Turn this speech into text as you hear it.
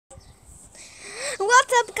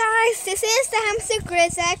up, guys? This is the hamster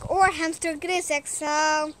Grizek or hamster Grizek.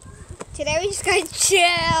 So today we just gonna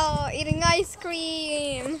chill, eating ice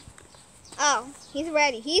cream. Oh, he's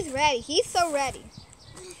ready. He's ready. He's so ready.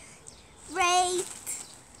 Great.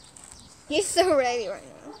 He's so ready right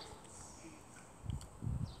now.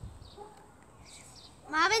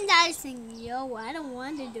 Mom and Dad are saying, "Yo, I don't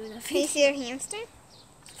want to do the Can you see your hamster?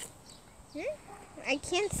 I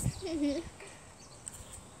can't.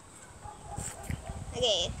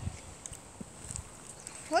 Okay.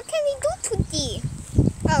 What can we do today?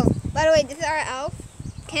 Oh, by the way, this is our elf,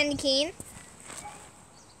 Candy Cane.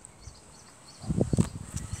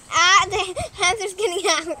 Ah, the hamster's getting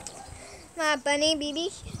out. My bunny baby.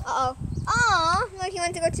 Uh-oh. Aw, look, he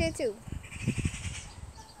wants to go to too.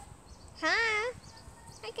 Hi.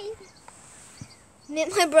 Okay.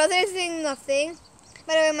 My brother is doing nothing.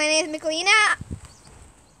 By the way, my name is Michelina.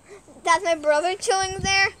 That's my brother chilling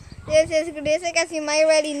there. This is Grizek, as you might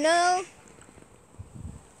already know.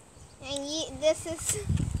 And this is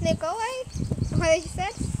Nikolai. What did you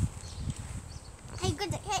say? Hey,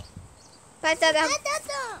 good. Hey. I said,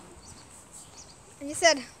 you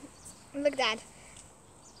said, look, Dad.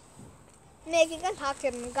 Nick, you can talk to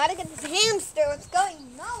him. We gotta get this hamster. It's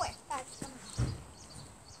going nowhere. That's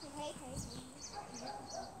hey.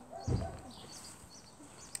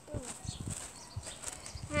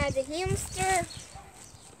 The hamster.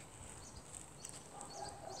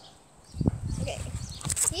 Okay.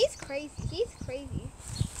 He's crazy. He's crazy.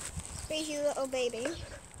 Crazy little baby.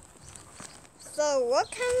 So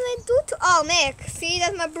what can I do to... Oh, Nick. See,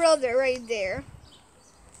 that's my brother right there.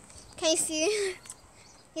 Can you see?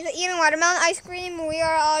 He's eating watermelon ice cream. We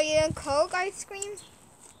are all eating Coke ice cream.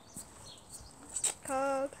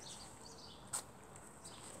 Coke.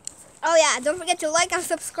 Oh yeah, don't forget to like and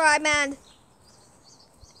subscribe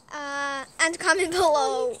and comment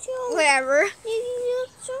below. Whatever.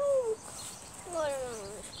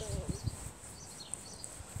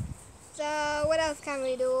 So what else can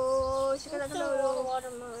we do?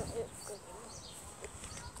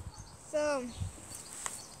 So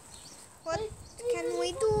what can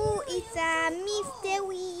we do? It's a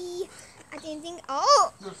mystery. I didn't think.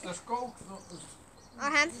 Oh, our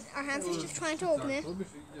hamster's just trying to open it.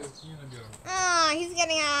 Ah, he's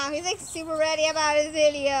getting out. He's like super ready about his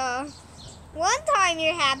video. One time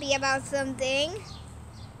you're happy about something.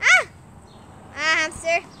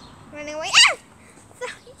 Hamster running away.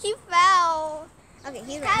 He fell. Okay,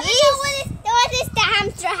 he's ready. What is the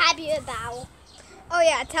hamster happy about? Oh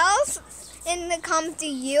yeah, tell us in the comments. Do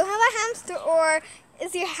you have a hamster, or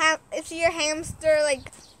is your hamster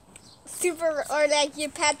like super, or like your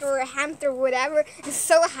pet or a hamster, or whatever, is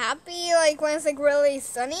so happy like when it's like really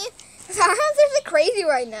sunny? Cause our hamster's like crazy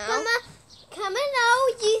right now. Come on now,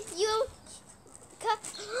 you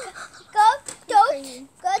go to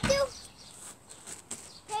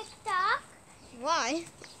TikTok. Why?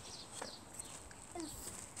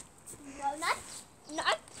 No,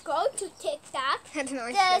 not go to TikTok. I don't know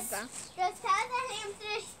what Just tell the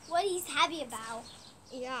hamster what he's happy about.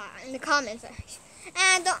 Yeah, in the comments.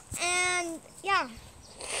 And yeah.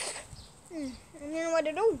 And then what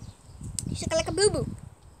to do? She's like a boo-boo.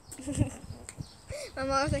 My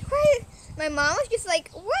mom was like, what? My mom was just like,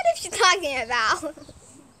 what is she talking about?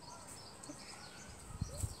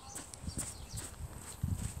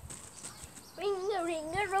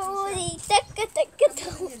 Ring-a-ring-a-roly,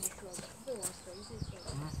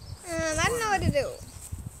 I don't know what to do.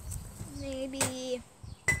 Maybe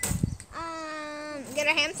get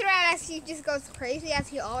a hamster out as he just goes crazy as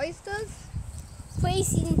he always does.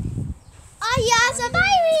 Crazy. Oh yeah,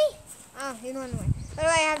 somebody. Oh, he went away. By the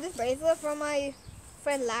way, I have this bracelet from my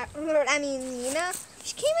friend Nina.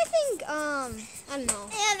 She came, I think, I don't know.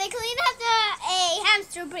 Yeah, they clean up a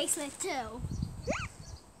hamster bracelet too.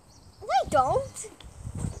 I don't.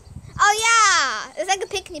 Oh yeah, it's like a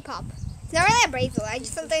picnic pop. It's not really a bracelet. I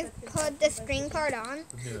just sometimes put the string part on.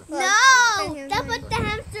 No, that put the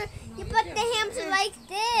hamster. You put the hamster like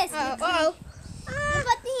this. You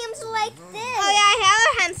put the hamster like this. Oh yeah, I have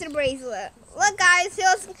a hamster bracelet. Look, guys,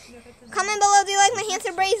 comment below. Do you like my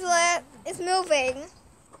hamster bracelet? It's moving.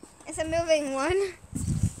 It's a moving one.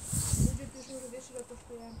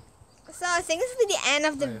 So I think this will be the end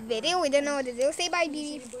of the video. We don't know what to do. Say bye,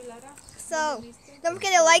 baby. So don't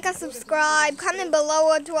forget to like and subscribe. Comment below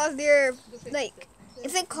what was your, like,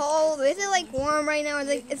 is it cold? Is it like warm right now?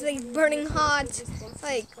 It's like burning hot,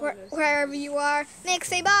 like wherever you are. Nick,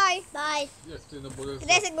 say bye. Bye.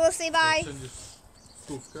 Grizek will say bye.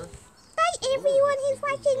 Bye everyone who's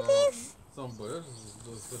watching this.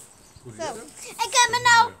 So, Ik heb me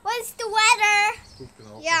nou, what's the weather?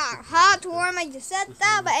 yeah, hot, warm, I just said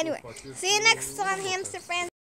that. But anyway, see you next time, hamster friends.